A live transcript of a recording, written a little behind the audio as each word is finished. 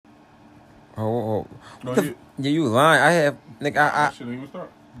Oh. Yeah, you lying. I have, nigga, Shouldn't even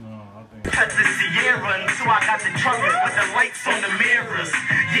start. No, I think. Cut the Sierra until I got the truck with the lights on the mirrors.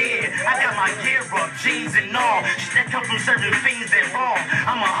 Yeah, I got my gear up, jeans and all. Shit that come from serving fiends that raw.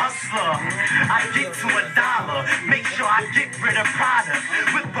 I'm a hustler. I get to $1. Make sure I get rid of product.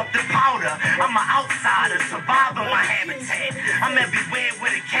 Whip up the powder. I'm an outsider, survive on my habitat. I'm everywhere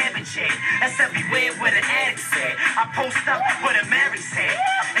with a cabbage at. That's everywhere where the addicts at. I post up where the marriage at.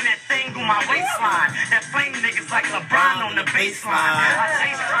 And that thing on my waistline. That flame niggas like LeBron on the baseline. I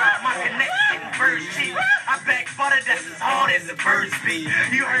chase my connect getting birds cheap. I back butter that's as hard as a bird's beak.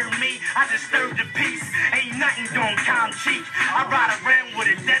 You heard me, I disturbed the peace. Ain't nothing gon' count cheek. I ride around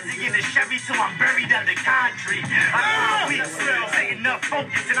with a Desi in a Chevy till I'm buried under concrete. I got weeks, say enough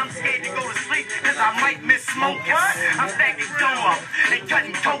focus, and I'm scared to go to sleep cause I might miss smoking. I'm stacking dough up and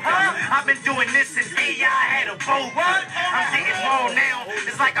cutting coke up. I've been doing this since AI had a boat. I'm getting more now.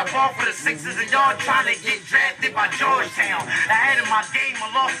 It's like I ball for the Sixers and y'all trying to get drafted by Georgetown. Ahead of my game, my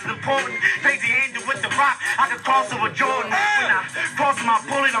loss is important. Crazy angel with the rock, I can cross over Jordan. When I cross my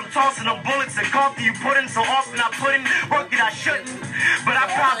bullet, I'm tossing them bullets and coffee you put in. So often I put in work that I shouldn't. But I'd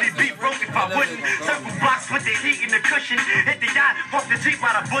probably be broke if I wouldn't. Circle blocks with the heat and the cushion. Hit the yacht, walk the Jeep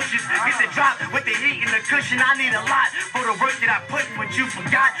out of bushes. Get the drop with the heat and the cushion. I need a lot for the work that I put in. But you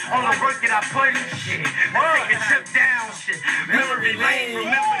forgot all the work that I put in. Shit, let's take a trip down. Shit, memory lane,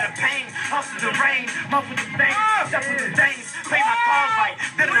 remember the pain. Hustle the rain, muffle the things, shuffle the things. Pay my cars right,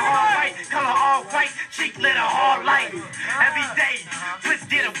 did it all right. Color all white, cheek lit a hard light. Every day, twist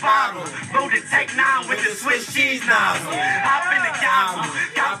get a bottle. Blow the Tech 9 with the Swiss cheese nozzle. Hop in the gobble,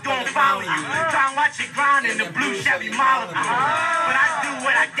 cops gon' follow you. Try and watch it grind in the blue Chevy Malibu. But I do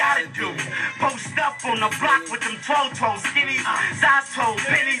what I gotta do. Post up on the block with them 12 skinnies. Size 12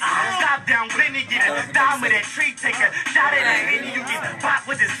 pennies. Stop down Glenny, get a dime with that tree. Take a shot at that Henny. You get pop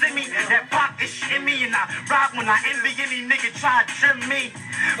with the semi. That pop is shimmy. And I rock when I envy any nigga try to trim me.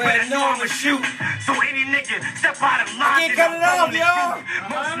 But I know I'ma shoot. So any nigga step out of line. I can't cut it off, y'all.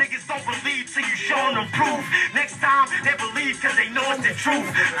 Most niggas don't believe till you showing them proof. Next time they believe cause they know it's the truth.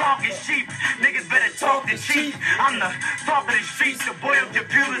 Talk is cheap. Niggas better talk the cheap. I'm the talk of the streets. The boy of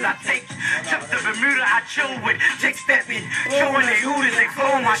computers I take. Trips to Bermuda I chill with. Chicks that be showing they hooters. They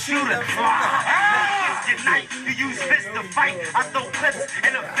call my shooter. It's your night. You use fists to fight. I throw clips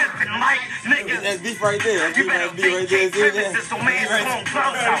in a fifth and light. Niggas. That's beef right there. You better Right there. so man's gon'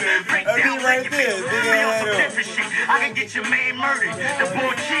 gloves out. Break down right like there. be on some different shit. I can get your man murdered. The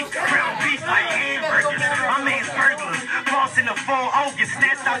bull cheek, ground beef like hamburgers. My man's burglars. Cross in the 4 August.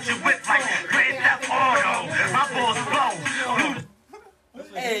 Snatched out your whip like Grand Theft Auto. My balls blow.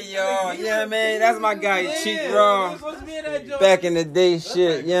 Hey, y'all. Yeah, man. That's my guy, Cheek Raw. Back in the day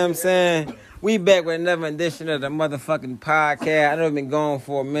shit. You know what I'm saying? We back with another edition of the motherfucking podcast. I know we've been gone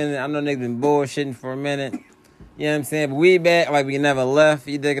for a minute. I know niggas been bullshitting for a minute. You know what I'm saying? But we back like we never left.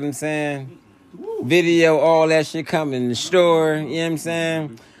 You dig what I'm saying? Video, all that shit coming in the store. You know what I'm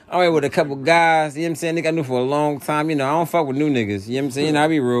saying? All right, with a couple guys. You know what I'm saying? Nigga I knew for a long time. You know, I don't fuck with new niggas. You know what I'm saying? You know, I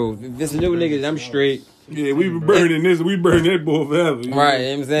be rude. If it's new niggas, I'm straight. Yeah, we burning this. We burning that bull forever. Right, you know what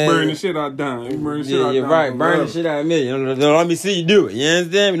I'm saying? Burning the shit out down. We burning the shit out you're down. right. Burn the shit out of me. Don't let me see you do it. You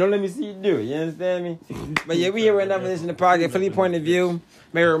understand me? Don't let me see you do it. You understand me? But yeah, we here right now for this in the podcast. Philly point of view.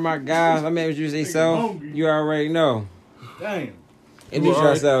 Married with my guys. I mean, what you say so? You already know. Damn. Introduce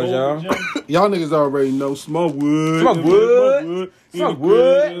yourselves, y'all. Y'all niggas already know. Smoke wood. Smoke wood. Smoke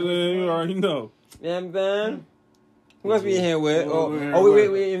wood. You already know. You know what I'm saying? Who else we in here with? We you know what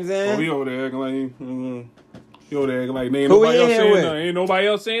I'm saying? We over there acting like he over there acting like ain't Who nobody we in else here saying with? nothing. Ain't nobody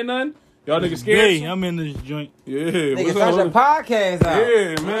else saying nothing. Y'all niggas scared? Hey, I'm in this joint. Yeah. Nigga, what's shout your up? podcast out.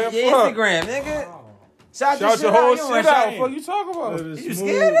 Yeah, man. Your Fuck. Instagram, nigga. Shout Shout your your whole shit shit out. out. What you talking about? You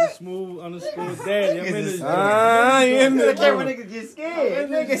scared? Smooth _daddy. I'm in this joint. I ain't in The there. camera niggas get scared.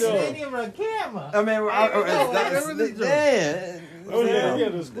 Niggas Ain't even on camera. I mean, damn. Oh, yeah,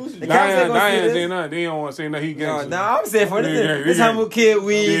 the exclusive. Diane saying nothing. They don't want to say nothing. He gets No, I'm saying for Yeah, this yeah. humble kid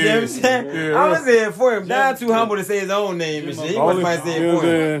weed, you know what I'm Yeah, saying? yeah. I was saying for him. Diane too humble to say his own name and shit. He Only, must might say you it know for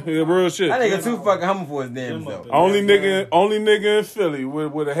what I'm him. saying? Yeah, real shit. That nigga too fucking humble for his damn self. Only nigga in Philly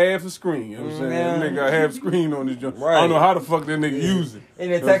with a half a screen. You know what I'm saying? Yeah. That nigga got a half screen on his joint. Right. I don't know how the fuck that nigga use it.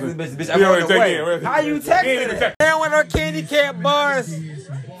 In the Texas bitch. Yeah, I'm on right, the way. yeah, right. How you texting it? Down with our candy cat bars.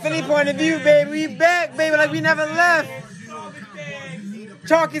 Philly point of view, baby. We back, baby, like we never left.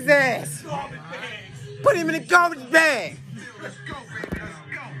 Chalk his ass. Put him in the garbage bag.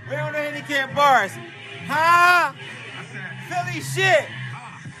 We on the handicap bars. Huh? Philly shit.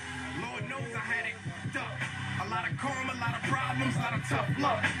 Lord knows I had it ducked. A lot of karma, a lot of problems. problems, a lot of tough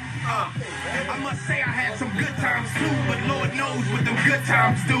luck. I must say I had some good times too, but Lord knows what them good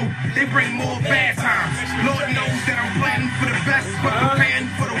times do. They bring more bad times. Lord knows that I'm planning for the best, but preparing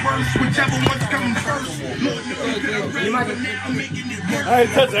for the worst, whichever one's coming first. Lord knows that I'm ready, but now I'm making it worse. I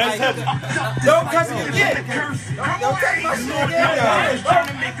ain't touch it. I ain't touch it. Don't touch it again. Don't touch my shit Lord again, knows dog. I'm just trying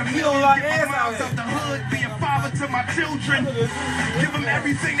to make a You million, don't like get ass my out miles here. out the hood, be a father to my children. Give them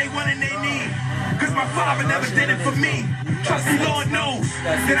everything they want and they need. Cause my father never did it for me. Trust me, Lord knows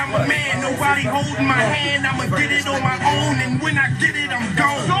that I'm a man. Nobody holding my hand. I'ma get it on my own. And when I get it, I'm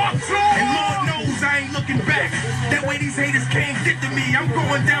gone. And Lord knows I ain't looking back. That way these haters can't get to me. I'm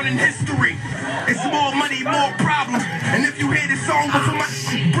going down in history. It's more money, more problems. And if you hear this song before my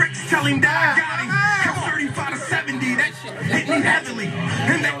bricks, tell him that I got him. I'm 35 to 70. That shit hit me heavily.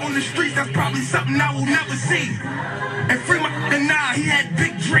 And that on the streets, that's probably something I will never see. And free my nah, he had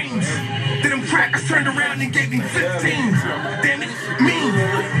big dreams. Then them crackers turned around and gave him 15. Damn it, mean.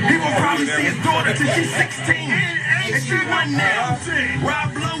 He won't probably see his daughter till she's 16. And she one now. Rob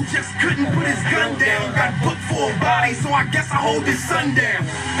Lowe just couldn't put his gun down. Got booked for a body, so I guess I hold his son down.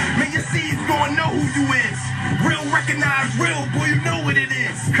 Man, your seeds gonna know who you is. Real recognize real, boy, you know what it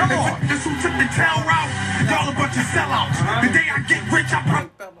is. Come on. This who took the town route, y'all a bunch of sellouts. The day I get rich, I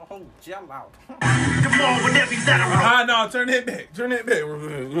probably come on, whenever you let him No, turn it back. Turn it back.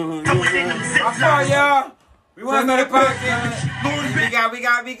 coming in them zip I'm sorry, lines. y'all. We want another podcast. Going We back got to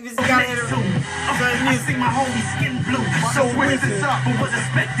hit it. I see my homie skin blue, so where's it up? But was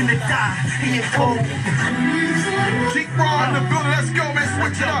expecting to die. He in cold. Cheek raw in the building, let's go, man,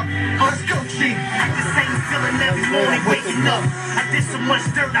 switch it up. Let's go, Cheek. The same feeling every morning waking up. I did so much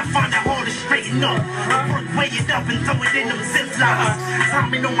dirt, I find it hard to straighten up. I work, weigh it up and throw it in them zip lines.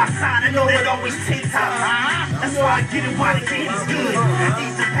 Timing on my side, I know that always takes time. That's why I get it while the game is good.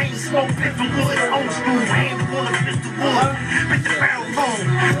 Ease the pain, smoke, piffin' wood, old school, handle on a pistol wood. With the barrel phone,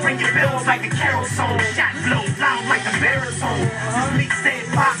 bring your bells like a carol song. Shot blow, loud like a baritone. This beat said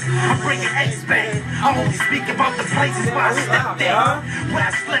pop, I bring an X back. I only speak about the places where I slept at. Where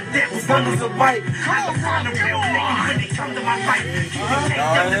I slept at was bundles of white. I can find a real nigga when they come to my right. Keep the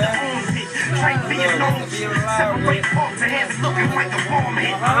cake under the arms hit. Train being known. Separate parts to have it looking like a bomb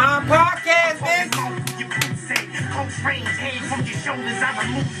hit. Podcast, bitch. Your boot say, coach range, hang from your shoulders, I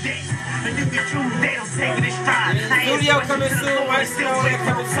remove that. And you get true, they don't take it in stride. Studio coming soon, Mike Snow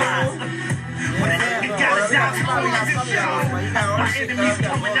coming soon. When a nigga gotta die, it's always this shot. My enemies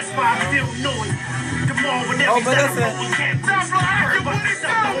coming, that's why I feel noise. Come on, whenever but listen. you can't heard about the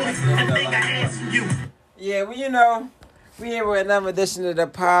stuff, and think I answer you. Yeah, well, you know, we here with another edition of the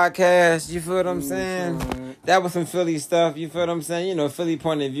podcast. You feel what I'm saying? That was some Philly stuff. You feel what I'm saying? You know, Philly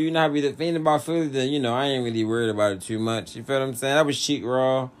point of view. You know how we thinking about Philly, then, you know, I ain't really worried about it too much. You feel what I'm saying? That was Cheat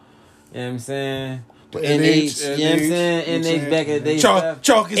Raw. You know what I'm saying? NH, you know what I'm saying? NH back in the day.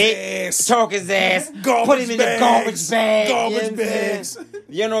 Chalk his ass. Chalk his ass. Garbage Put him in the bags. garbage bag. Garbage you know what I'm bags. saying?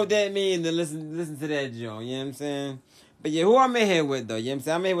 You know what that means? Then listen to that, Joe. You know what I'm saying? But yeah, who I'm in here with, though? You know what I'm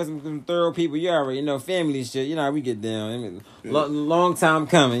saying? I'm in here with some thorough people. You already know, family shit. You know how we get down. I mean, long time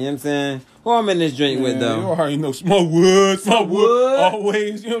coming. You know what I'm saying? Who I'm in this drink with, though? You already know. Smoke wood. Smoke wood.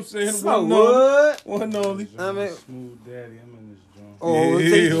 Always. You know what I'm saying? Smoke wood. One and only. I mean, Smooth daddy, I'm in this joint. oh,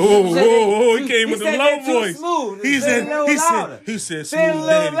 Yeah. He came with the said low that too voice. smooth. He Say it a little louder. said Say it a smooth little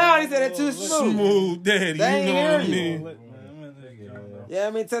daddy. loud. He said that too smooth. Smooth daddy. They ain't You know what I hear you. mean? I'm in this joint, though. Yeah, I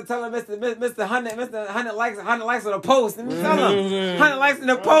mean, tell him Mr. 100 likes on the post. I mean, tell him 100 likes on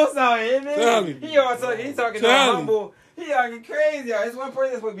the post out here, Tell man. him. He talking Tell him. humble. He talking crazy, y'all. It's one person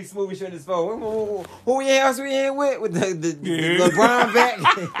that's supposed to be smooth shooting his phone. Who we else we in with the LeBron back?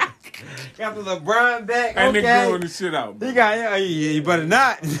 Got the LeBron back. That Okay. nigga growing the shit out, bro. He got you better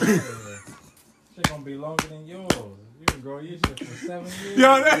not. Shit gonna be longer than yours. You can grow your shit for 7 years.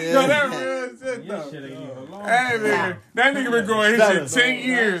 That real shit, Your though. shit ain't even long. Hey, man. That nigga been growing his shit 10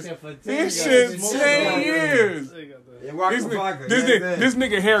 years. His shit 10 years. Yeah, walk This the block, this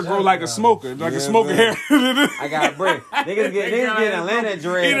nigga hair grow like a smoker. Like a smoker hair. I got a break. Niggas get Atlanta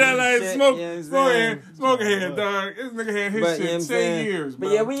dread. He done like shit, smoke, you know what I'm saying? smoke hair, dog. This nigga had his But, you know what I'm shit 10 saying? years, bro.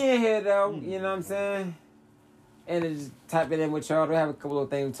 But yeah, we in here though, you know what I'm saying? And to just type it in with y'all. We have a couple of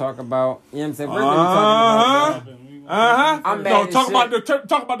things to talk about. You know what I'm saying? First thing we talking about, I'm mad No, as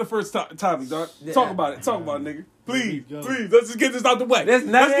talk about the first topic, dog. Yeah. Talk about it, nigga. Please. Let's just get this out the way. Let's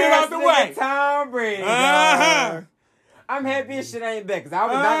get it out the way. Tom Brady. Uh-huh. dog. I'm happy as shit ain't back because I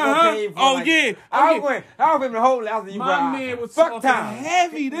was not gonna pay him for I was going to hold it after you My brought man was fuck talking Tom.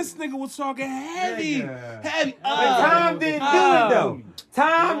 heavy. This nigga was talking heavy. Heavy. But Tom didn't do it though.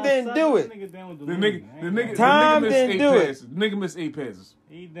 Tom didn't do it. The nigga Tom missed didn't 8 do it. passes. Nigga missed 8 passes.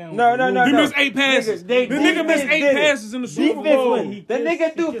 No. He missed 8 passes. The nigga missed 8 passes in the Super Bowl. The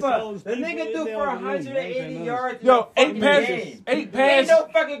nigga threw for 180 yards. Yo, 8 passes. 8 passes. Ain't no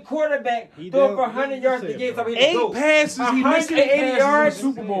fucking quarterback throwing for 100 yards in the game. 8 passes. He missed 8 passes in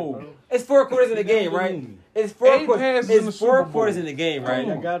the Super Bowl. It's 4 quarters in the game, right? It's 4 quarters. It's 4 quarters in the game, right?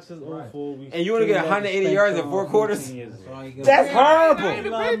 And you want to get 180 yards in 4 quarters? That's horrible. I ain't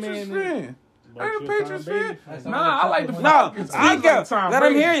a Patriots fan. I ain't a Patriots fan. Nah, I like the Falcons. Let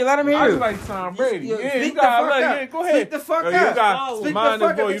him hear you. I just like Tom Brady. Yeah, you got like, go ahead. Speak the fuck up. Speak the fuck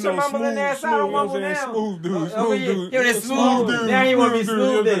up. You know, smooth dude. Smooth dude. Now he want to be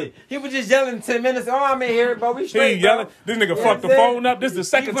smooth with it. He was just yelling 10 minutes. Oh, I'm in here, but we straight. He yelling. This nigga fucked the phone up. This is the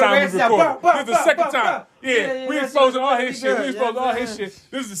second time we recorded. This is the second time. Yeah, we exposing all his shit. This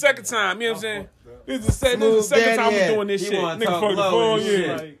is the second time. You know what I'm saying? This is the second time we doing this shit. Nigga fucked the phone.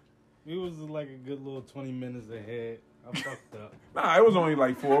 Yeah. It was like a good little 20 minutes ahead. I fucked up. Nah, it was only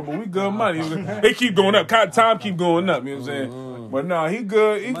like 4, but we good money. They keep going up. Time keep going up, you know what I'm saying? But nah, he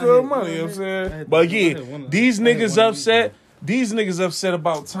good money, you know what I'm saying? But yeah, these niggas upset. These niggas upset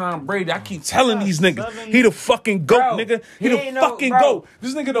about Tom Brady. I keep telling these niggas, he the fucking GOAT, nigga. He the fucking GOAT.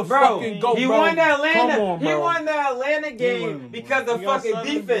 This nigga the fucking GOAT, bro. He won the Atlanta. Come on, bro. He won the Atlanta game because of fucking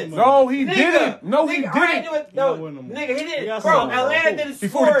defense. No, he didn't. No, he didn't. No, nigga, he didn't. Bro, Atlanta didn't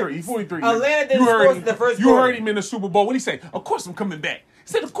score. He 43. Atlanta didn't score in the first quarter. You heard him in the Super Bowl. What he say? Of course I'm coming back. He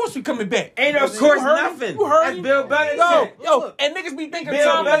said, of course we coming back. Ain't of course nothing. You heard That's him? Bill Belichick. Yo, and niggas be thinking Bill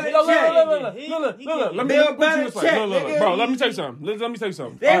Tom Brady. Look. Let me put you this way. Bro, let me tell you something. Let me tell you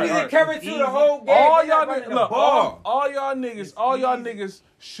something. They was in cover 2 the whole game. All y'all niggas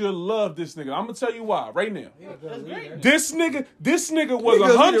should love this nigga. I'm gonna tell you why right now. This nigga was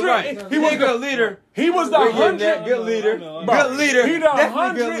 100. He was a leader. He was the 100. Good leader. Good leader. He the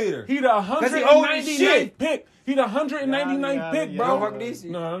 100. He the 199th pick. He the 199th pick, bro. Don't fuck these?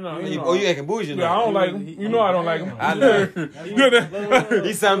 No. Oh, you acting bougie now. Yeah, I don't like him. You know I don't like him. I know.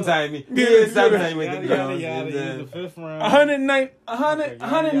 He sometime me. He is sometime with the the 5th round.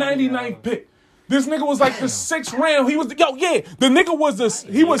 199th pick. This nigga was like the 6th round. He was the nigga was a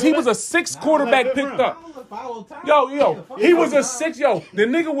 6th quarterback picked up. He was a 6th. The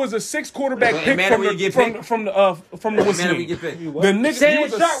nigga was a 6th quarterback pick from the what's name. The nigga he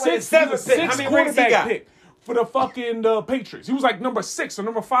was a 6th quarterback pick for the fucking Patriots. He was like number 6 or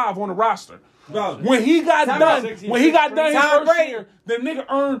number 5 on the roster. When he got done his first year, the nigga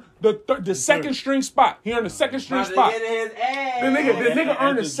earned the second string spot. He earned the second string spot. The nigga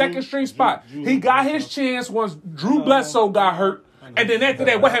earned the second string spot. He got his chance once Drew Bledsoe got hurt. And then after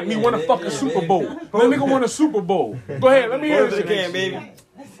that, what happened? He won a fucking Super Bowl. The nigga won a Super Bowl. Go ahead, let me hear this shit. Baby.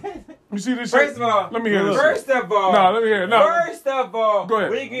 You see this shit? First of all, let me hear this. First of all, let me hear it. First of all, go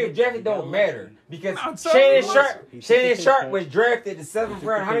ahead. When you get drafted, don't matter because Shannon Sharp was drafted in the 7th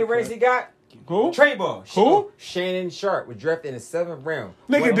round. How many rings he got? Who? Trey ball. Who? Shannon Sharp was drafted in the 7th round.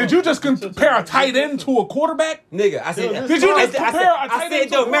 Nigga, did you just compare a tight end to a quarterback? Nigga, I said. Did you just compare a tight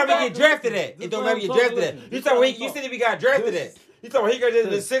end to a quarterback? It don't matter when you get drafted at. It don't matter when you get drafted at. You said if he got drafted at. You thought he got in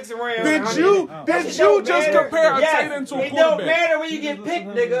the 6th round. Did you just compare a tight end to a quarterback? It don't matter when you get picked,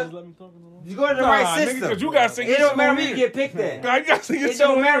 nigga. You go to the right system. Nigga, you gotta say it don't matter when you get picked at. It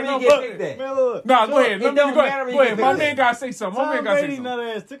don't matter when you get picked at. Nah, go ahead. Go ahead. My man gotta say something. Tom Brady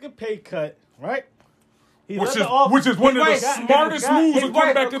nut took a pay cut, right? Which is one of the smartest moves a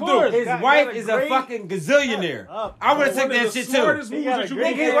quarterback can do. His wife is a fucking gazillionaire. I would have taken that shit too. Smartest moves that you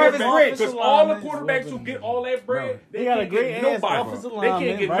can do. Because all the quarterbacks who get all that bread, they can't get nobody. They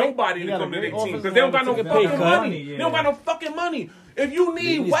can't get nobody to come to their team because they don't got no fucking money. They don't got no fucking money. If you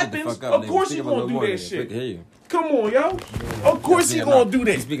need weapons, of course you gonna do that shit. Come on, yo. Of course he gonna do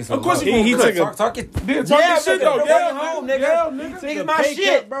that. Of course he gonna talk your shit though. Yeah, home, nigga. Nigga, my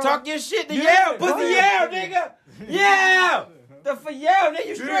shit. Talk your shit. The yell, pussy yell, nigga. Yeah. For yell, nigga,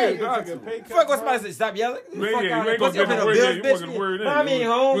 you straight. Fuck what somebody say. Stop yelling. Man, you ain't gonna get a word in. Mommy ain't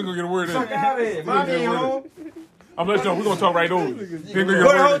home. We gonna get a word in. Fuck out of here. Mommy ain't home. I'm letting you know, we're gonna talk right over. Go to the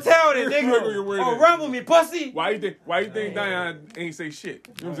hotel then, nigga. Oh, rumble me, pussy. Why you think Dion ain't say shit?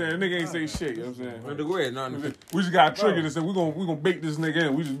 You know what I'm saying? Nigga ain't say shit. You know what I'm saying? We just got triggered and said we're gonna bait this nigga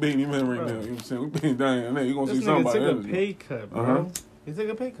in. We just baiting him in right now. You know what I'm saying? We baiting Dion. You gonna see somebody. He took a pay cut, bro. He took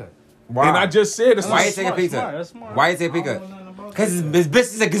a pay cut. Wow. And I just said this. Why you take a pay cut? Why you take a pay cut? Because his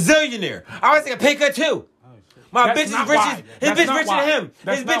bitch is a gazillionaire. I always take a pay cut too. My bitch is richer. His bitch richer than him.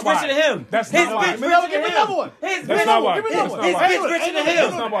 His bitch richer than him. His bitch richer than him. His bitch richer than him.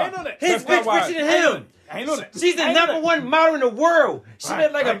 His bitch richer than him. I know that. She's the #1 model in the world. She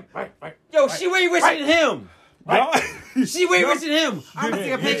look like a. Yo, she way richer than him. She way richer than him. I'm gonna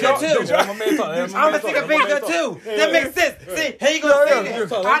take a pay cut too. I'm gonna take a pay cut too. That makes sense. See, here you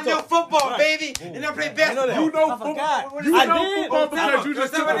go. I know football, baby, and I play basketball. You know football. You know football because you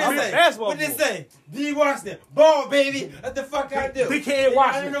just took a big basketball. What did they say? D. Washington, ball, baby. What the fuck I do? Dickhead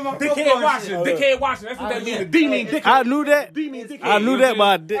Washington. Dickhead Washington. Dickhead Washington. That's what that means. D mean dickhead. I knew that. D mean dickhead. I knew that,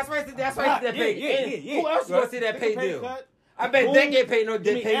 but That's why I said that pay. Yeah. Who else is gonna see that pay deal? I bet they get paid no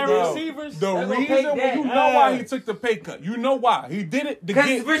pay deal. Receivers. The reason you know why he took the pay cut. You know why he did it to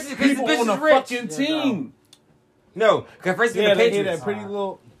get people on the fucking team. No, because first Yeah, the they hear Patriots. that pretty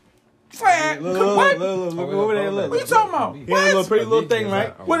little. What? Look over there. Look. What you talking about? He had a little pretty little thing,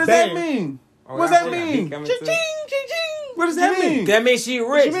 right? What does that mean? What does that mean? Ching, What does that mean? That means she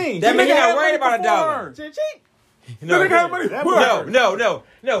rich. mean? That means Nigga you're had not worried money about a dollar. before. No, Nigga had money.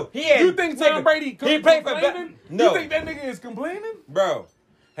 no. He had. You think Tom Brady He played for complaining? No, You think that nigga is complaining? bro.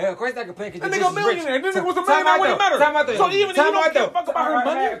 Hey, of course I can play because That nigga a millionaire. This nigga was a millionaire when it mattered. So even if you don't give a fuck about her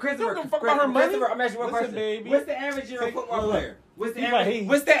money, you don't give a fuck about her money. I'm asking you one question. baby. What's the average year of football player? What's the He average? like,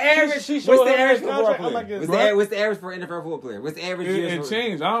 What's the average? she What's showed the her average his football contract. player? I'm like, What's the average for an NFL football player? What's the average year? It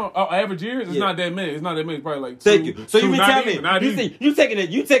changed. Average years. It's not that many. It's not that many. It's probably like. Thank you. So you mean tell me Not even. you taking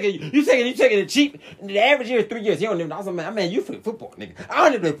it cheap? The average year is 3 years. You don't even. I mean, you play football, nigga. I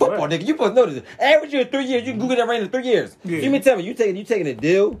don't even play football, nigga. You supposed to know this. Average year is 3 years. You can Google that right in 3 years. Yeah. You mean tell me you taking a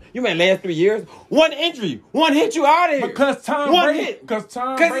deal? You may last 3 years. One injury, one hit you out of here. Because Tom one Brady. hit. Because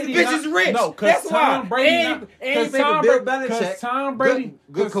Tom Because Brady. this bitch is rich. No, that's because why. Tom Brady. And Because Tom Brady. Because Tom Brady.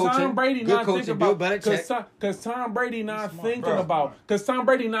 Good coaching. Tom Brady Good not coaching. thinking Bill about. Belichick. Because Tom Brady not thinking bro. about. Because Tom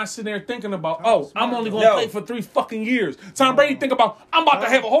Brady not sitting there thinking about. Oh, I'm only gonna No. play for 3 fucking years. Tom Brady think about. I'm about to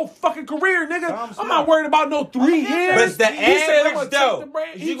have a whole fucking career, nigga. I'm not worried about no 3 years. But the He said, average I'm gonna though, take the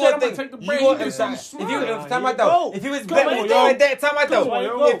bread. He you said, I'm gonna gonna take the think bread. you He gonna did something if you smart. talking about though, if he was black, on, when he yo. think like that, talking about Come on,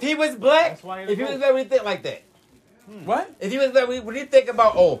 though, yo. if he was black, why he if he go. was black, when he think like that, What? if he was black, when he think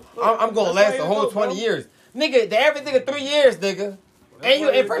about, I'm gonna last the whole 20 years, nigga, the average nigga 3 years, nigga, and you,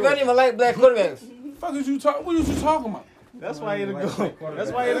 and first, I don't even like black quarterbacks. Fuck is you talking? What is you talking about? That's why he to go.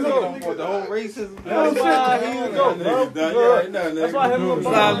 That's why he to go. The whole racism. That's why he to go, bro. That's why him and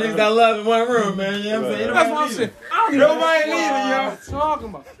Nah, niggas got love in one room, man. You know what I'm saying? That's what I'm saying. I don't even Nobody know leaving, what y'all. I'm talking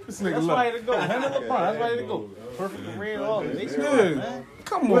about. This nigga That's why he look. to go. Him and LeBron. That's why he to go. Perfect career, all of it. They smart, Yeah. man.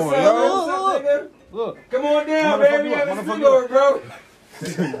 Come What's on, up, yo. nigga? Look, Come on down, Motherfucker, baby. Have a motherfucker. sleepover, bro.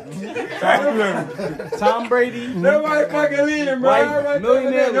 Tom Brady, Nobody fucking leaving, bro. white Nobody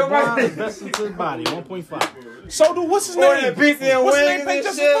millionaire fucking LeBron nobody. invested into his body, 1.5. So, dude, what's his Order name? that pizza and What's his wings name? Pay and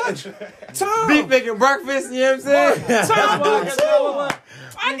just shit. as much. Tom. Beef making breakfast, you know what I'm saying? That's why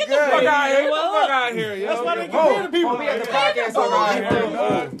I get the fuck out of here. Get the fuck out of here, yo. That's why they compare to people. We got the podcast on right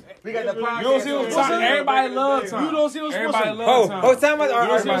here. We got the podcast. You don't see what's on. Tom, Everybody loves Tom. You don't see what's Everybody supposed to. loves Tom. Oh, time out.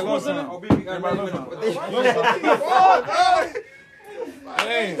 Everybody loves Tom. Everybody loves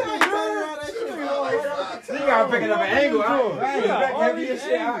Hey. You gotta pick it up an angle. Heavy as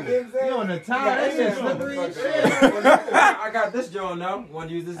shit. You on the top. That shit slippery as shit. I got this joint now. Want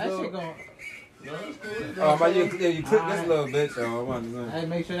to use this That shit little? going. Oh, my, you clip this little bitch. Oh, I want to Hey,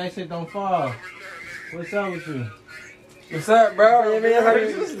 make sure that shit don't fall. What's up with you? What's up, bro? You mean, how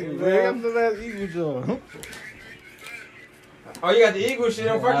you I'm the last Eagle Joe. Oh, you got the eagle shit.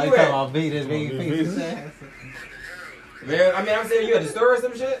 Don't fuck you at. About Vegas, Vegas. Man, I mean, I'm saying you at the store or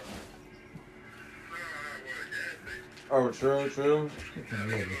some shit. Oh, true.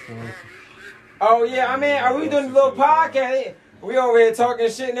 Oh yeah, I mean, are we doing a little podcast? We over here talking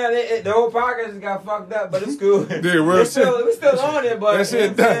shit now. The whole podcast just got fucked up, but it's cool. Yeah, real shit. We still on it, but That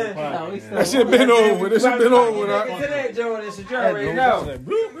shit done. That shit been over with. That shit been over with. Get to that joint and shit. You already know.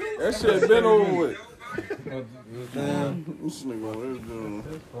 That shit been over with. This nigga, what is doing?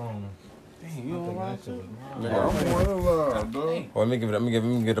 Oh, let me give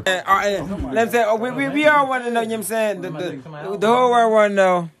it up. All right, let me say, we all want to know, you know what I'm saying? The whole world want to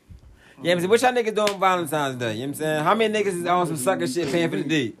know. You know what I'm saying? What y'all niggas doing Valentine's Day? You know what I'm saying? How many niggas is on some sucker shit paying for the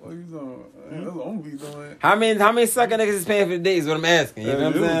date? How many sucker niggas is paying for the date is what I'm asking. You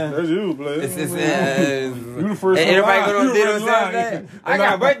know what I'm saying? That's you, player. You the first everybody one. go to date on Saturday? I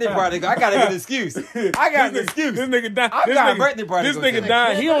got a birthday party. I got a good excuse. I got an excuse. This nigga Don. I got a birthday party. This nigga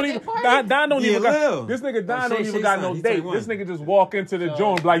Don. He don't even. Don don't even got. Lil. This nigga Don Shay don't even Shay got son, no he date. 21. This nigga just walk into the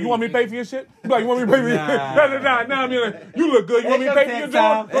joint like, you want me to pay for your shit? You like, you want me to pay for your shit? Nah. I mean, like, you look good. You want me to pay for your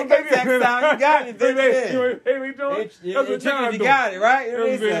joint? Ain't no tax time. You got it. You want me to pay for your joint? That's what time You got it, right? You know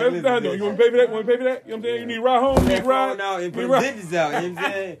what I'm saying? That's done though. You want to pay for that? You want to pay for that? You know what I'm saying? You need to ride home? You need to ride? No, and put You the ride? digits out. You know what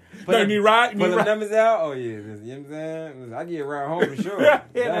I'm saying? No, you need to ride? You need Put to the ride? numbers out. Oh, yeah. You know what I'm saying? I get around home for sure. Yeah,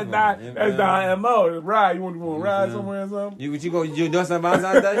 Definitely. that's Don MO. Ride. You want to ride somewhere or something? You doing something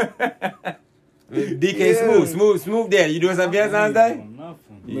Valentine's Day? DK Smooth Daddy. You doing something Valentine's Day?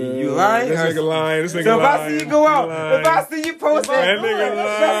 You lying? This nigga lying. This nigga So if lying. I see you go out, if I see you post That nigga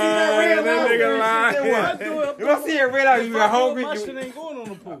lying. That nigga lying. If I see it red out, you got hungry. My shit ain't going on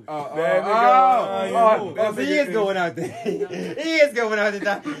the pool. So he is going out there. He is going out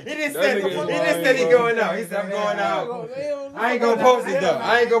there. He just said he going out. He said I'm going out. I ain't gonna post it though.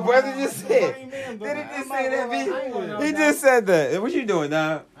 I ain't gonna post it. He just said. Did he just say that, B? He just said that. What you doing,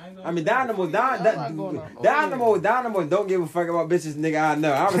 dog? I mean, Dynamo don't give a fuck about bitches, nigga. I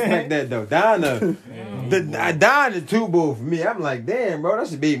know. I respect that though. Don the two bull for me. I'm like, damn, bro, that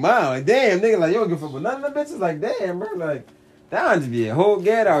should be mine. Like, damn, nigga, like, you don't give a fuck about none of the bitches. Like, damn, bro, like, Don just be a whole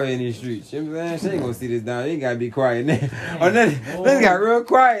gat out here in these streets. You know what I'm saying? She ain't gonna see this Don. You gotta be quiet now. This got real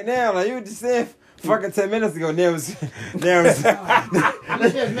quiet now. Like, you were just saying. Fucking 10 minutes ago, now it's now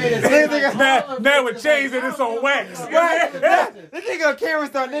with chains and it's on wax. Right? This nigga on camera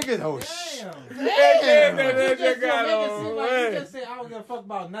start niggas. Oh shit. Damn. You just said I don't give a fuck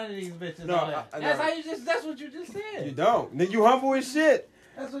about none of these bitches. No, That's what you just said. You don't. Nigga, you humble as shit.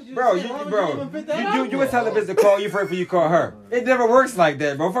 That's what you Bro, said. you would tell the bitch to call you first before you call her. It never works like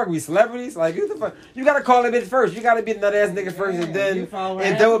that, bro. Fuck, we celebrities. Like, who the fuck? You gotta call the bitch first. You gotta be the nut ass nigga first, and then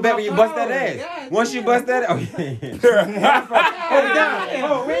double back when you bust that ass. Yeah, once you bust that, oh yeah. We ain't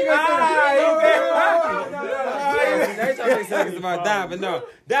gonna say about Don, but no,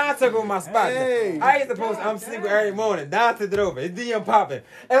 Don took over my spot. Hey. I ain't supposed. I'm single every morning. Don took it over. It's DM popping,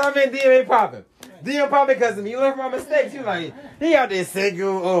 and I mean DM ain't popping. DM popping because of me. You learn from my mistakes. You like he out there single.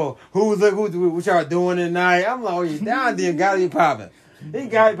 Oh, what y'all doing tonight? I'm like, oh, you Don DM gotta be popping. He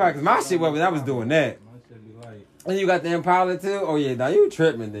got it popping. My shit was when I was doing that. And you got the Impala too? Oh yeah, dog, you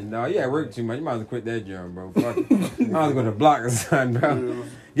tripping then, dog. You at work too much. You might as well quit that job, bro. Fuck it. I was going to block or something, bro.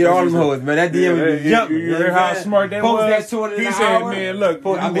 Get all them hoes, man. That DM was jumping. You heard how smart that Post was? that 200 He an said, hour. man, look,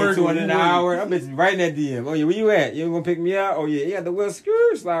 I made 200 an hour. I bitch right in that DM. Oh yeah, where you at? You gonna pick me up? Oh yeah, you got the wheel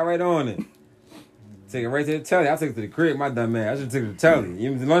screw, slide right on it. Take it right to the telly. I took it to the crib, my dumb man. I should have took it to the telly.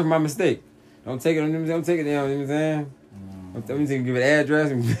 You know, learn from my mistake. Don't take it down, you know what I'm saying? I'm telling you, give it an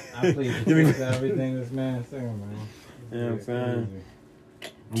address. I plead everything this man saying, man. You know what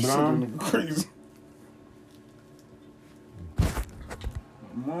I'm saying? Crazy.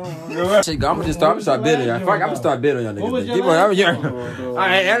 Shit, I'm gonna start bidding. Fuck, I'm gonna start bidding on y'all niggas.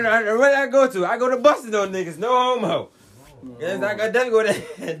 Alright, where did I go to? I go to busting on niggas. No homo. Yes, I got go there.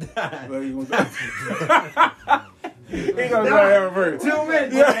 He gonna try to have a bird. 2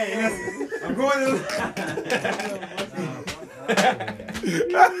 minutes. Yeah. I'm going to.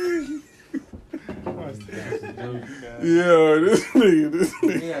 Yo, this nigga.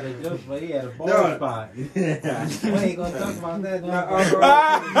 He had a joke, but he had a ball spot. We ain't gonna talk about that.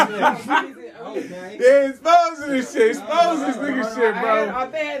 Yeah, expose this shit. Expose this nigga shit, bro.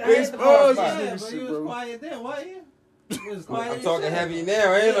 Expose this nigga shit, bro. You was quiet then, wasn't you? I'm talking heavy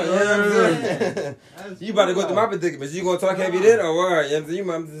now, ain't I? You know what I'm saying? You about to go through my predicament. You gonna talk heavy then or what? You know what I'm saying?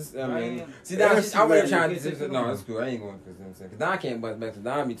 I'm just, I mean, see, now, I'm really trying to, no, that's cool. I ain't going to, you know what I'm saying? Because Don can't bust back, so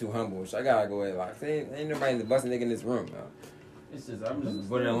Don be too humble. So I gotta go ahead, like, ain't nobody in the busting nigga in this room, man. It's just, I'm just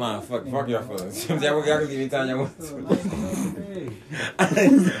putting in line. Fuck y'all fellas. Y'all can leave anytime y'all want to.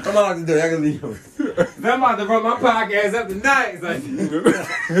 I'm not allowed to do it. Y'all can leave. I'm about to run my podcast up tonight. It's like,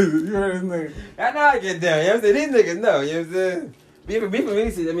 You heard his name. I know I get down. You know what I'm saying? These niggas know. You know what I'm saying? People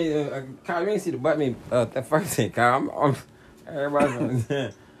really see, I mean, Kyle, you ain't see the butt. I mean, that first thing, Kyle, I'm everybody's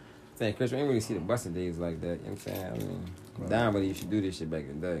saying, Chris, we ain't really see the busting days like that. You know what I'm saying? I mean, Don, but you should do this shit back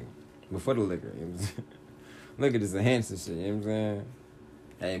in the day. Before the liquor. You know what I'm saying? Look at this enhancing shit, you know what I'm saying?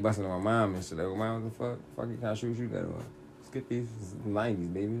 I ain't busting on my mom and shit. Like, mom, what the fuck? Fucking kind of shoes you got on? Skip these. It's the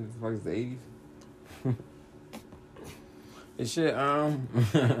 90s, baby. What the fuck is the 80s? This shit, I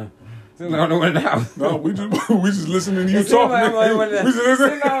don't know what it is. No, we just listening to you talk. We just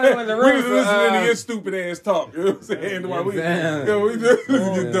listening to your stupid ass talk. You know what I'm saying? While we just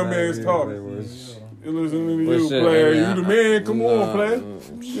listen to your dumb ass talk. You listening to you, player. You the man. Come on, player. You know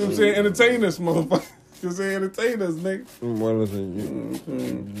what I'm saying? Entertain us, motherfucker. Just entertain us, nigga.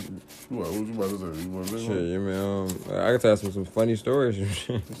 What you about to say? Shit, you mean, I can tell some funny stories.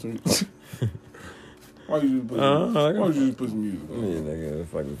 Why you just put some music on? Yeah, nigga,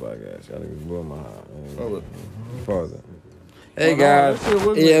 fucking podcast. Y'all niggas blow my heart. Pause it. Hey guys,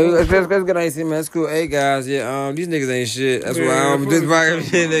 let's get on AC, man. That's cool. Hey guys, these niggas ain't shit. That's why I'm just fucking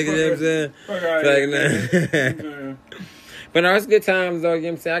shit, nigga. You know what I'm saying? But no, it's good times though, you know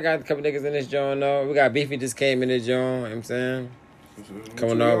what I'm saying? I got a couple niggas in this joint though. We got Beefy just came in this joint, you know what I'm saying?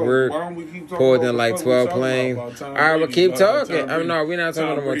 Coming off work, pulled in like 12 planes. All right, well, keep talking. I mean, no, we're not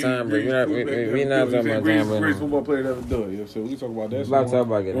talking about no more time break. We're not talking about time break. Greatest football player ever do it. So we talk about that. We're talk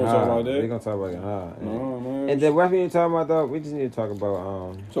about getting high. We're gonna talk about getting high. No, man. And then what we need to talk about though? We just need to talk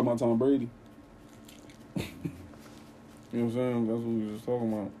about talking about Tom Brady. You know what I'm saying? That's what we was just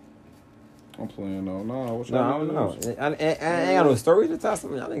talking about. I'm playing though. Nah, I don't know. I ain't got no story to tell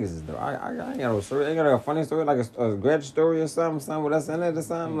some y'all niggas is though. I ain't got no story. I ain't got a funny story like a grad story or something with us in it or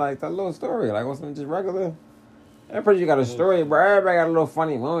something. Like that little story. Like something just regular. I'm pretty sure you got a story, bro. Everybody got a little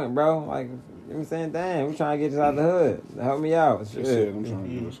funny moment, bro. Like, you know what I'm saying? Damn, we trying to get this out the hood. Help me out. Shit. I'm trying to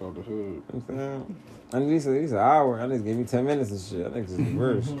get this out the hood. You know what I'm saying? I need at least an hour. I need to give me 10 minutes and shit. I think this is the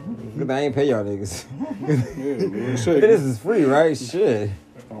worst. Good thing I ain't pay y'all niggas. Yeah, man. This is free, right? Shit.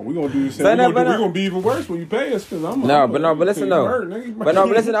 Oh, we gonna do the same. We're gonna be even worse when you pay us, cause I'm. But listen though. But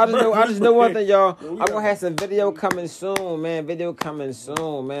listen. I just know one thing, y'all. I'm gonna have some video coming soon, man. Maybe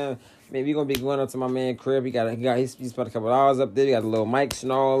we gonna be going up to my man crib. He's put a couple hours up there. He got the little mics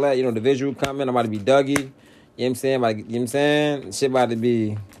and all that. You know, the visual coming. I'm about to be Dougie. You know what I'm saying? Like, you know what I'm saying? Shit about to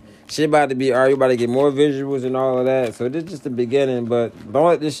be. All right, you about to get more visuals and all of that. So this is just the beginning, but don't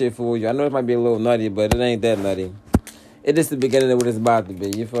let this shit fool you. I know it might be a little nutty, but it ain't that nutty. It's just the beginning of what it's about to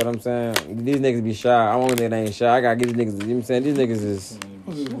be. You feel what I'm saying? These niggas be shy. I don't think they ain't shy. I gotta get these niggas. You know what I'm saying? These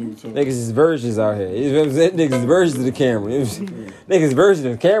niggas is virgins out here. You know what I'm saying? Niggas is virgins to the camera. You know what I'm saying? Niggas virgins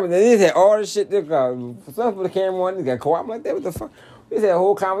to the camera. They had all this shit. They got stuff for the camera on. They got co-op. I'm like, that. What the fuck? We had a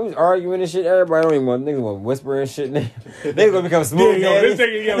whole conversation. We was arguing and shit. Everybody don't even want. Niggas want to whisper and shit. Niggas gonna become smooth. This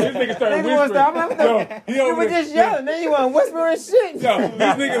nigga started whispering. You were just yelling. Then you want to whisper and shit. Yo,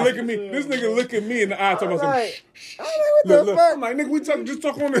 this nigga look at me in the eye talking about some. I'm like, what the fuck? I'm like, nigga, we just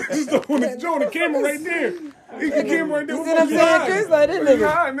talk on the camera right there. The camera right there. You see what I'm saying? Chris, like, this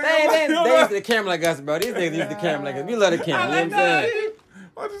nigga. They used to the camera like us, bro. These niggas used the camera like us. We love the camera. You know what I'm saying? You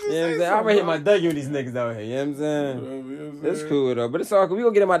know what I'm saying? I'm gonna hit my Dougie with these niggas out here. You know what I'm saying? It's cool though, but it's all cool. We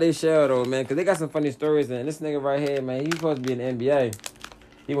gonna get them out their shell though, man, because they got some funny stories. And this nigga right here, man, he's supposed to be in the NBA.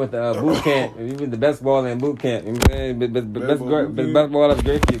 He went to boot camp. He was the best baller in boot camp. You know what I'm saying? Best baller of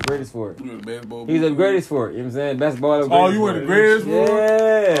greatest for it. He's the greatest for it. You know what I'm saying? Best baller of greatest. Oh, you were the greatest for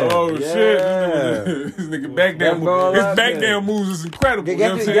it? Yeah. Oh, shit. This nigga back down. His back down moves is incredible. You know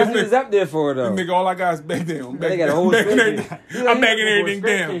what I'm saying? Guess what he's up there for, though? This nigga, all I got is back down. They got a whole screen. I'm backing everything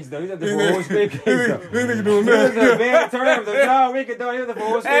down. He's up there for a whole screen case, though. This nigga doing He was that. a bad turn. No, we can do it. He was a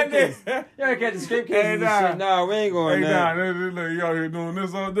whole screen case. You ain't catch the screen case and shit. No, we ain't going there. Hey, you out here doing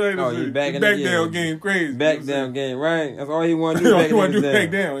this all day. Oh, you back down game crazy. Back down game, right? That's all he want to do. All he want to do back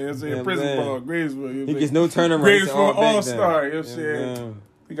down. You know what I'm saying? Prison ball, greatest for. He gets no turnaround. Greatest for all-star. You know what I'm saying?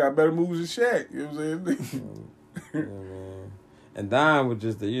 He got better moves than Shaq. You know what I'm saying? And Don was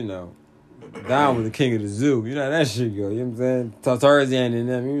just Don was the king of the zoo. You know how that shit go. You know what I'm saying? Tarzan and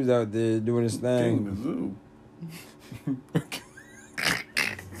them. He was out there doing his thing. King of the zoo.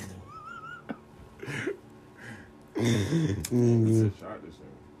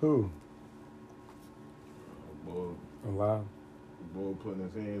 Who? Boy, wow. Boy putting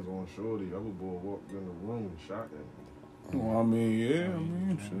his hands on Shorty. Other boy walked in the room and shot him. Well, I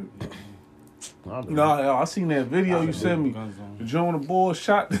mean, shit. No, I seen that video you sent me. The Joe and the boy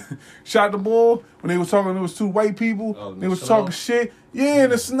shot the boy when they was talking. There was two white people. They was talking shit. Yeah, in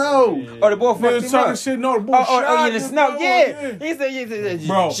the snow. Yeah. Oh, the boy fucked him up. They was talking shit. No, the boy shot in the snow. Yeah. He said,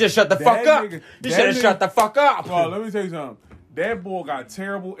 bro, you should shut the fuck up. You should have shut the fuck up. Bro, let me tell you something. That boy got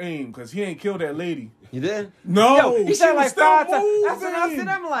terrible aim because he ain't killed that lady. You did? No. Yo, he shot like 5 times. That's what I said.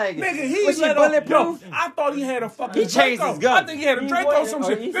 I'm like, nigga, he was she bulletproof? I thought he had a fucking He changed his gun. I think he had a Draco or some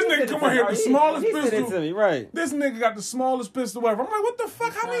shit. This nigga come on here with the smallest pistol. He said it to me, right. This nigga got the smallest pistol ever. I'm like, what the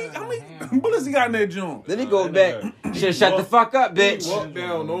fuck? How many bullets he got in that joint? Then he go back. Should've shut the fuck up, bitch. He walked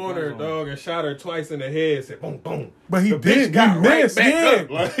down on her, dog, and shot her twice in the head. Said boom, boom. But he did. He missed. Yeah.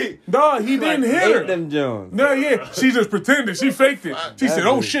 Like, dog, he didn't hit her. Them Jones. No, yeah. She just pretended. She faked it. She said,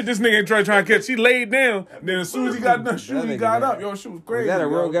 oh shit, this nigga ain't trying to catch. She laid down. Then as soon as he got done shooting, he got up. Yo, shit was crazy. That a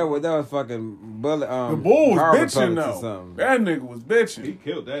real guy with that was fucking bullet. The bull was bitching though. That nigga was bitching. He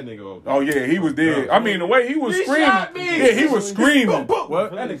killed that nigga off. Oh yeah, he was dead. I mean, the way he was screaming. Yeah, he was screaming.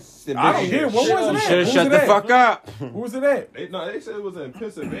 What? I don't hear. What was it at? Should have shut the fuck up. Where was it at? They said it was in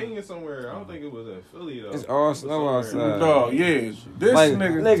Pennsylvania somewhere. I don't think it was in Philly though. It's all snow outside. Dog, yeah. This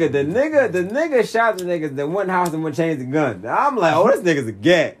nigga, the nigga shot the nigga that one house and one changed the gun. I'm like, oh, this nigga's a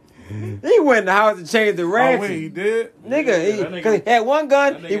gat. He went in the house and changed the Oh, ratchet. wait, he did? Nigga, cause he had one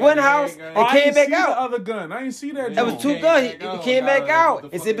gun, he went in the house and came back out. The other gun. I ain't see that. That was two guns. He came back out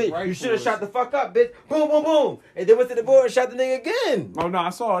and said, "Bitch, you should have shot the fuck up, bitch." Boom, boom, boom. And then went to the board and shot the nigga again. Oh no, I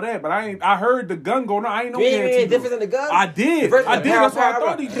saw that, but I heard the gun go. No, I ain't know. You ain't any difference in the gun? I did. That's what I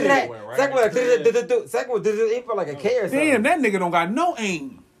thought he did. Second one, he felt like a K or something. Damn, that nigga don't got no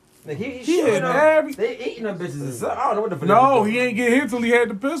aim. Like he hit every. They eating them bitches or something. I don't know what the fuck. No, he ain't get hit till he had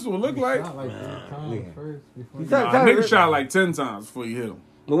the pistol. It looked like. Nigga shot like 10 times before he hit him.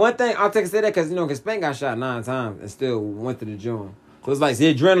 But one thing, I'll take a say that because, cause Spank got shot 9 times and still went to the joint. So it's like,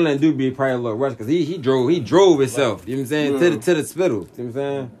 the adrenaline do be probably a little rush because he drove himself, you know what I'm saying, to the spittle, you know what I'm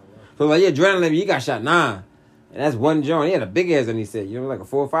saying? So like, adrenaline, he got shot 9. And that's one joint. He had a big ass, and he said, like a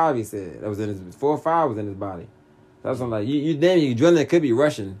 4 or 5, he said. That was in his 4 or 5 was in his body. That's what I'm like, you adrenaline could be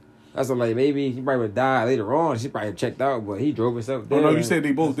rushing. That's what I'm like, maybe he probably would die later on. She probably checked out, but he drove himself there. Oh, no, you said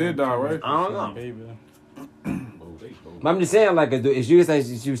they both did die, right? I don't know. But I'm just saying, like, if you say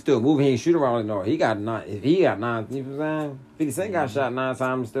she was still moving, he ain't shoot around. No, he got 9. If he got 9, you know what I'm saying? 50 Cent got shot 9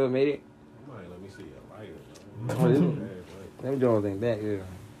 times and still made it. Let me see a lighter. Let me do everything back, yeah.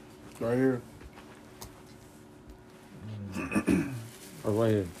 Right here. Oh,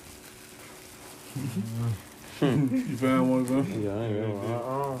 right here. You found one of them? Yeah, I ain't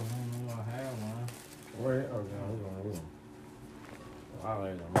know. I have one. Where? Okay.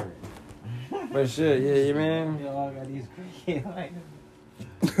 But shit, yeah, man. Yo, I got these cricket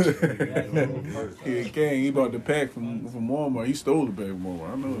Yeah, Kane, he bought the pack from Walmart. He stole the pack from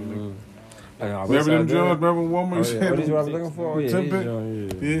Walmart. I know it. Nigga. Remember them Johns? Remember Walmart? Oh, yeah. What is what I was looking for? Oh, yeah, these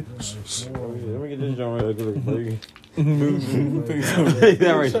Johns, Yeah. yeah. Oh, yeah. Let me get this John right there.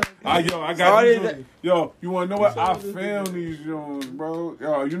 I got these. Yo, you wanna know what? I found these Jones, bro.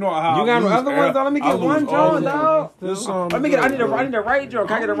 Yo, you know how you got other ones? Let me get one John, dog. Let me get. I need the right John.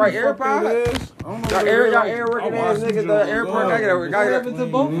 Can I get the right AirPod? Y'all air working ass niggas. The AirPod. I get happened to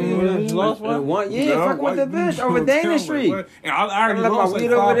both of you? You lost one? Yeah, fuck with the bitch over Dana Street. And I already left my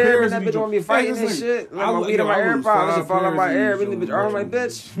weed over there, and that bitch want me fighting and and shit. Left my weed in my AirPod. I should fall out my air. Really, bitch, earn my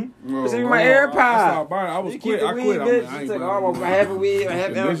bitch. This is my AirPod. I was quit. I quit. She took all my half a weed,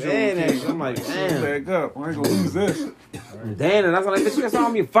 half ounce, and I'm like, damn. Back up. I ain't gonna lose this. Damn, and I was like, bitch, you saw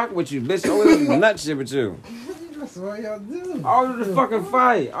me fucking with you, bitch. Always nut shit with you. That's what y'all do. All of the fucking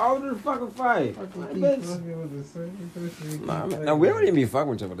fight. Nah, no, we don't even be fucking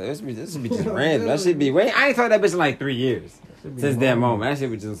with each other. This should be just random. That should be. I ain't talked to that bitch in like 3 years since that moment. That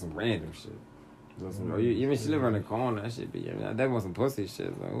shit be just some random shit. Even she live around the corner. That shit be. That was some pussy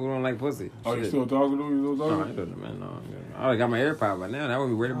shit. Like, who don't like pussy? Oh, you still talking to him? No, I ain't doing it, man. No. I already got my AirPod by now. I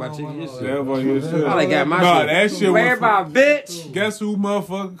wouldn't be worried about chicken shit. Yeah, but you shit. I already got my nah, shit. That shit worried about bitch. Guess who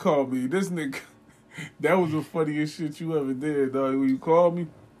motherfucker called me? This nigga. That was the funniest shit you ever did, dog. When you called me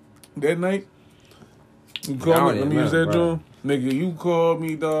that night. You called me. Let me use that drum. Nigga, you called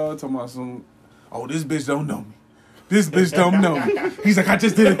me, dog, talking about some, oh, this bitch don't know me. This bitch don't know me. He's like, I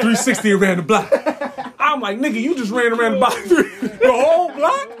just did a 360 around the block. I'm like, nigga, you just ran around the block. The whole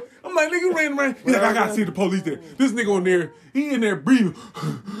block? I'm like, nigga, you ran around. He's like, I gotta see the police there. This nigga on there, he in there breathing.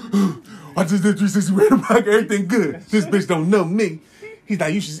 I just did 360 around the block. Everything good. This bitch don't know me. He's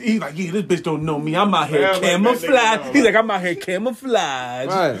like, he's like, yeah, this bitch don't know me. I'm out here camouflage. He's like, I'm out here camouflage.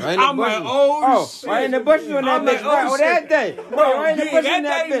 Right, I'm like, oh, shit. Right in the bushes on that bitch. Right, that day. Right in the bushes on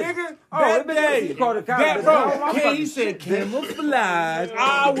that bitch. Nigga. That day. That, bro, he said camouflage.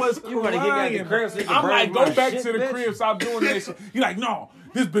 I was crying. I'm like, go back to the crib, stop doing that shit. He's like, no,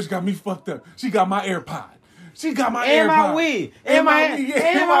 this bitch got me fucked up. She got my AirPod. She got my and AirPod. My weed. And my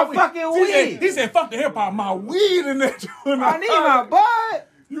fucking weed. He said, fuck the AirPod, my weed in that. I need my bud.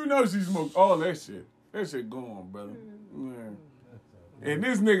 You know she smoked all that shit. That shit going, brother. Man. And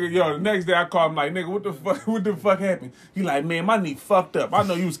this nigga, yo, the next day I called him like, nigga, what the fuck happened? He like, man, my knee fucked up. I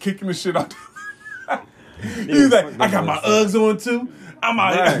know you was kicking the shit out. He's like, I got my Uggs on too. I'm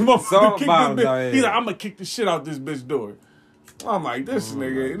out here. I'm gonna kick this bitch. He's like, I'm gonna kick the shit out this bitch door. I'm like, this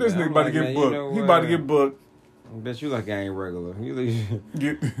nigga about to get booked. He about to get booked. Bet you lucky I ain't regular.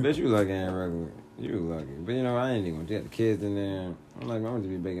 Bet you lucky I ain't regular. You lucky. But you know, I ain't even gonna get the kids in there. I'm like, I'm gonna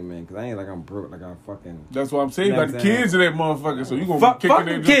be a bigger man because I ain't like I'm broke, like I'm fucking. That's what I'm saying. You got the kids in that motherfucker, so you gonna be kicking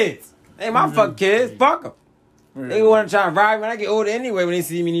their kids. Ain't my fuck kids. Fuck them. Yeah. They want to try and ride when I get older anyway. When they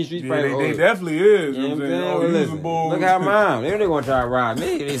see me in these streets, they definitely is. You know what I'm saying? Well, listen, look how mom. They want to try and ride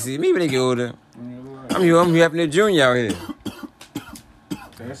me. They see me when they get older. I'm helping the junior out here.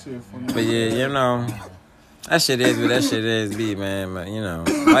 That shit funny. But yeah, you know. That shit is what that shit is, be, man. But, you know,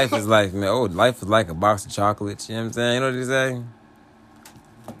 life is life, man. Oh, life is like a box of chocolates. You know what I'm saying? You know what they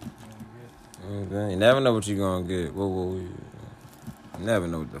say? You never know what you're going to get. Whoa. Never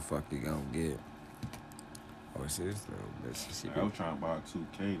know what the fuck you gonna get. Oh, see this little bitch. I was trying to buy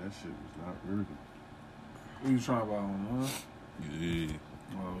 2K. That shit was not working. What you trying to buy on, huh? Yeah.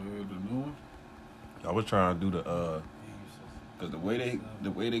 Oh, yeah, the new one? I was trying to do the cause the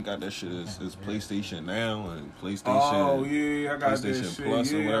way they got that shit is PlayStation Now and PlayStation. Oh yeah, I got PlayStation that shit.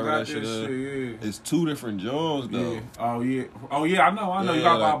 Plus or whatever that shit is. Yeah. It's 2 different Johns though. Yeah. Oh yeah. I know. Yeah, you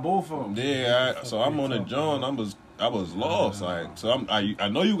gotta like, buy both of them. Yeah. So I'm on the John. I was lost. Like so I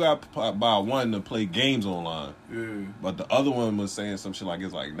know you got to buy one to play games online. Yeah. But the other one was saying some shit like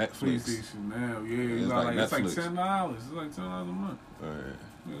it's like Netflix. PlayStation Now. Yeah. It's like it's like Netflix. $10. It's like $10 a month. Right.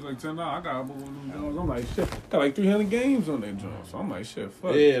 It's like $10. I got both of them Johns. I'm like shit. Got like 300 games on that John. So I'm like shit.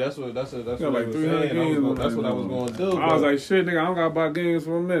 Fuck. Yeah, that's what Got I like was 300 saying. games. That's what I was going to do. I was like shit, nigga. I don't gotta buy games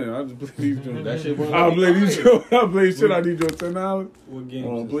for a minute. I just play these Johns. That shit wasn't I'll play these right. Johns. I'll play shit. I need your $10. What game?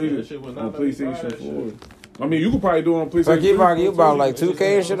 On That shit was not PlayStation that 4. shit. I mean, you could probably do it on PlayStation. Like you buy like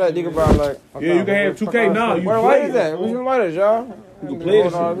 2K and shit like you can buy like. Yeah, you can have 2K now. You What play light it. is that? What's your lighters, y'all? You can play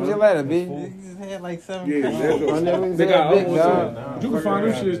this shit. What's your lighter, B? Niggas had like 7 Yeah, cards. they got big, other dog. ones. You can find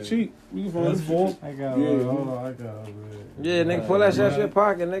them shit cheap. You can find them full. I got Yeah. hold on, I got Yeah, nigga, pull that shit out your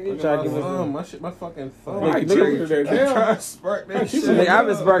pocket, nigga. You try to give us. My fucking thumb. Right, nigga, that Spark that Nigga, I've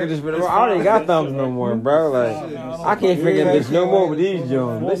been sparking this shit. I don't even got thumbs no more, bro. Like, I can't figure this no more with these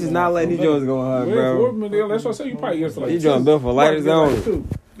Jones. Bitch is not letting these Jones go hard, bro. That's what I say. You probably get for like These Jones built for lighters only. two.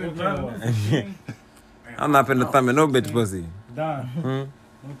 I'm not finna thumb in no bitch pussy. Don. Hmm?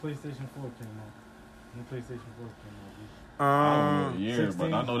 When PlayStation 4 came out. When PlayStation 4 came out. Yeah,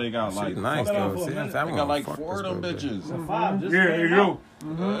 but I know they got like Nice though. See, they got like 4 of them bitches. The 5 just Yeah, there you go.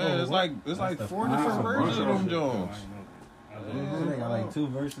 It's like 4 different versions of them Jones. They got like 2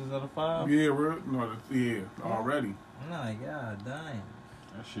 versions of the 5. Yeah, already. I'm like, god damn.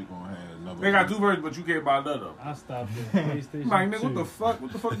 That shit gonna have another. They got 2 versions, but you can't buy none of them. I stopped at PlayStation. Like, nigga, 2. what the fuck?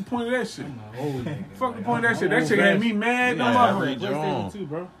 What the fuck the point of that shit? I'm an old nigga. Fuck the point of that shit. That shit had me mad. No Yeah, motherfucker. PlayStation 2,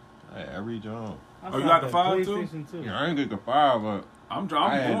 bro. Hey, every John. Oh, you got the 5 too? PlayStation 2. Yeah, I ain't get the 5, but I'm I going to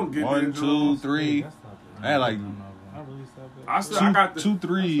had get 1, that 2, Jones. 3. I had like I really stopped at I got the 2,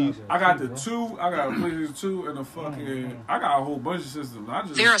 3. I got the 2. I got a PlayStation 2 and a fucking. I got a whole bunch of systems. I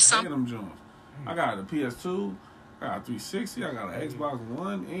just playing them Jones. I got a PS2. I got a 360. I got an Xbox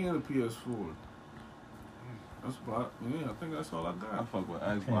One and a PS4. That's about. Yeah, I think that's all I I got. fuck with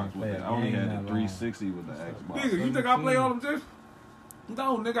Xbox with it. I only had the 360 with the Xbox. Nigga, you think I play all them just?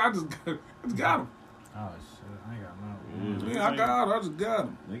 No, nigga, I just got them. Oh shit, I ain't got none. Yeah, I got them. I just got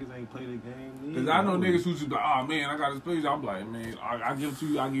them. Niggas ain't play the game. Cause I know niggas who just be like, oh man, I got this place. I'm like, man, I give it to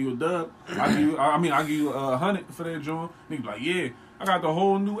you. I give you a dub. I give you 100 for that joint. Niggas be like, yeah, I got the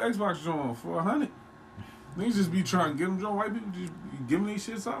whole new Xbox joint for 100. Niggas just be trying to get them joint. White people just be giving these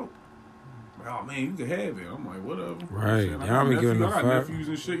shits out. Like, oh man, you can have it. I'm like, whatever. Right. Shit, Y'all be giving a I got fuck. nephews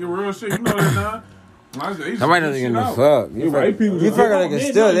and shit. Your real shit. You know that now. Somebody doesn't give a fuck. You white people fucking just- they can Man,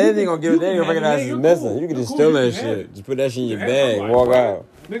 steal no, it. They you ain't gonna give it. They ain't gonna recognize it's missing. You can just steal that shit. Just put that shit in your bag, walk out.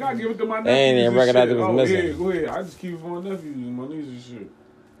 Nigga, I give it to my nephews. They ain't even and recognize shit. it was Oh, missing. yeah, go ahead. I just keep it for my nephews and my nieces and shit.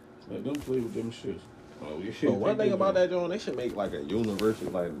 Let them play with them shits. Oh, yeah. So one thing about that joint, they should make like a universal,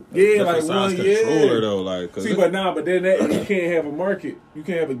 like Yeah, like different size one, yeah. controller though, like. See, but then that, you can't have a market. You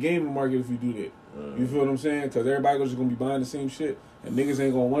can't have a gaming market if you do that. You feel what I'm saying? Because everybody's just gonna be buying the same shit, and niggas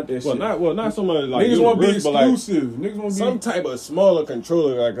ain't gonna want that shit. Not so much like niggas want to be universal, but, like, exclusive. Niggas want to be some type of smaller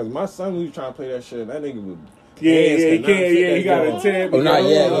controller, like, cause my son was trying to play that shit, that nigga was. Yeah, he can't. Yeah, he got a tab. Oh, not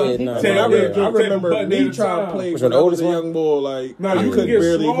yet. No. I remember me trying to play Which when one, I was oldest a one? young boy, like, No, you you could can get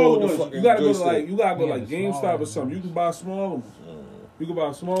barely smaller hold the ones. fucking You gotta go to joystick. like GameStop or something. You can buy smaller ones. You can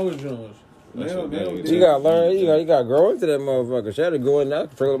buy smaller joints. You gotta learn. You gotta grow into that motherfucker. She had to go in there,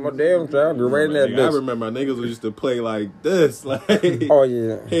 control my damn child, go right in that I bitch. remember niggas used to play like this, like Oh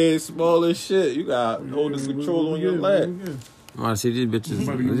yeah. head small as shit. You got hold this control on your lap. I wanna see these bitches.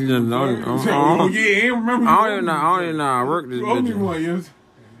 Oh yeah, I remember. I don't even know how I work this Only bitch. one, yes.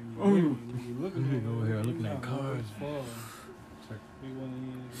 Only one. Over here looking at cars. Check. We want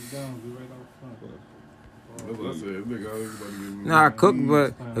to down, be right out front. That's what I said. Nigga, everybody give me. Nah, I cook,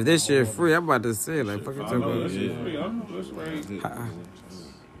 but if this shit free, I'm about to say like fucking I talk know about that it. shit free. I'm just right.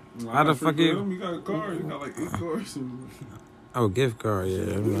 How the fuck you? You got a car. You got like 8 cars. Oh, gift card,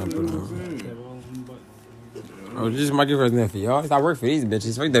 yeah. I'm not putting on. saying? Oh, this is my gift card for y'all. I work for these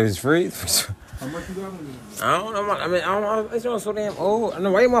bitches. Fuck that, it's free. How much you got on there? I don't know. I mean, I don't know. It's not so damn old. I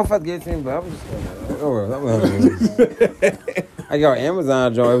know why you motherfuckers get to me, but I'm just. I got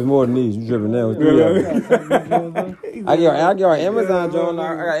Amazon joint. It was more than these. You tripping now? I got Amazon joint.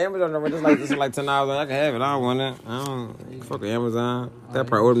 I got Amazon joint. This is like $10. I can have it. I don't want it. I don't fuck with Amazon. That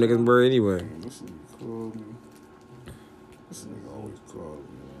probably old niggas bird anyway. This nigga called me. This nigga always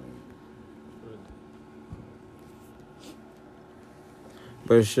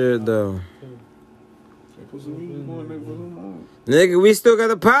But shit though. Put some music on, nigga. Put some on. Nigga, we still got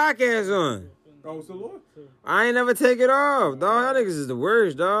the podcast on. Oh, still on? I ain't never take it off, dog. Y'all niggas is the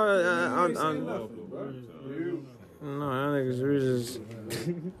worst, dog. You ain't saying nothing, bro. No, y'all niggas, we just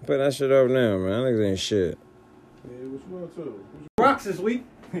put that shit up now, man. Y'all niggas ain't shit. Yeah, what you want to? Rocks this week.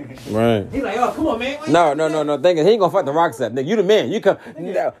 Right. He's like, oh, come on, man. No. Thinking he ain't gonna fuck the rocks up, nigga. You the man. You come.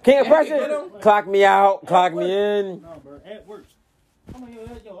 King of pressure. Clock me out. Clock me in. No, bro. At work. I'm like,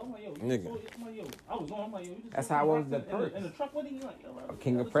 yo. Nigga. I was on. I'm like, yo. That's how I was the in the truck with him. Like, yo, bro.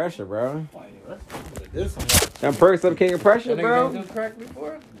 King of pressure, bro. This one. Them perks of King of pressure, bro. Niggas do crack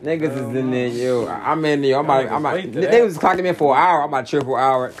before? Niggas is in there, yo. I'm in there. They was clocking me in for an hour. I'm about to chill for an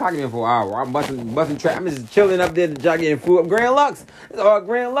hour. Clocking me in for an hour. I'm busting track. I'm just chilling up there, getting food up. Grand Lux. It's all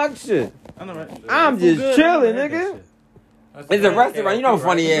Grand Lux shit. I know, right? I'm just chilling, nigga. It's a restaurant. You know I'm a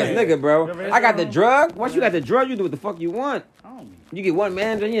funny ass nigga, bro. I got the drug. Once you got the drug, you do what the fuck you want. You get one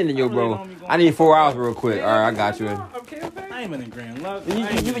man, then you in there, yo, bro. I need 4 hours real quick. All right, I got you. I ain't been in Grand Lux.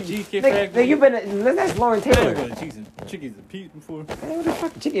 You been. That's Lauren Taylor. Chickies and Pete before. Hey, what the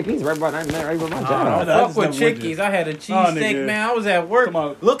fuck? Chicken and pizza right by my job. I fuck with chickies. I had a cheesesteak, man. I was at work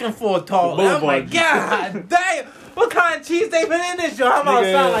looking for a tall. I'm like, God damn. What kind of cheese they put in this joint? I'm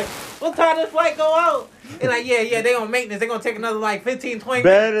outside like, what time this flight go out? They're like, yeah, they gonna maintenance. They gonna take another like 15, 20 minutes.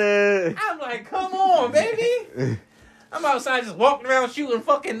 Better. I'm like, come on, baby. I'm outside just walking around shooting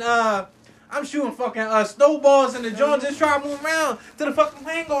fucking, I'm shooting fucking snowballs in the joint, just trying to move around to the fucking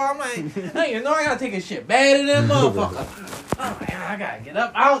plane go. I'm like, hey, you know I gotta take a shit bad in that motherfucker. I'm like, I gotta get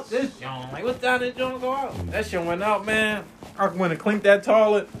up out this joint. Like, what time this joint go out? That shit went out, man. I went and cleaned that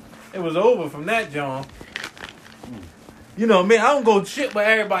toilet. It was over from that joint. You know me, I don't go shit where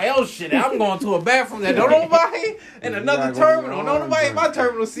everybody else shit. I'm going to a bathroom that don't nobody in another terminal. Don't nobody in my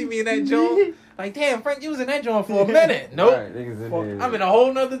terminal see me in that joint. Like, damn, Frank, you was in that joint for a minute. Nope. Right, I'm in a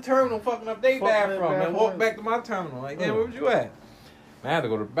whole nother terminal fucking up their bathroom and walk back to my terminal. Like, damn, where was you at? Man, I had to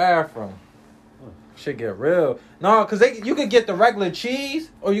go to the bathroom. Shit get real. No, because you could get the regular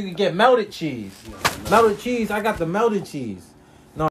cheese or you could get melted cheese. Melted cheese, I got the melted cheese.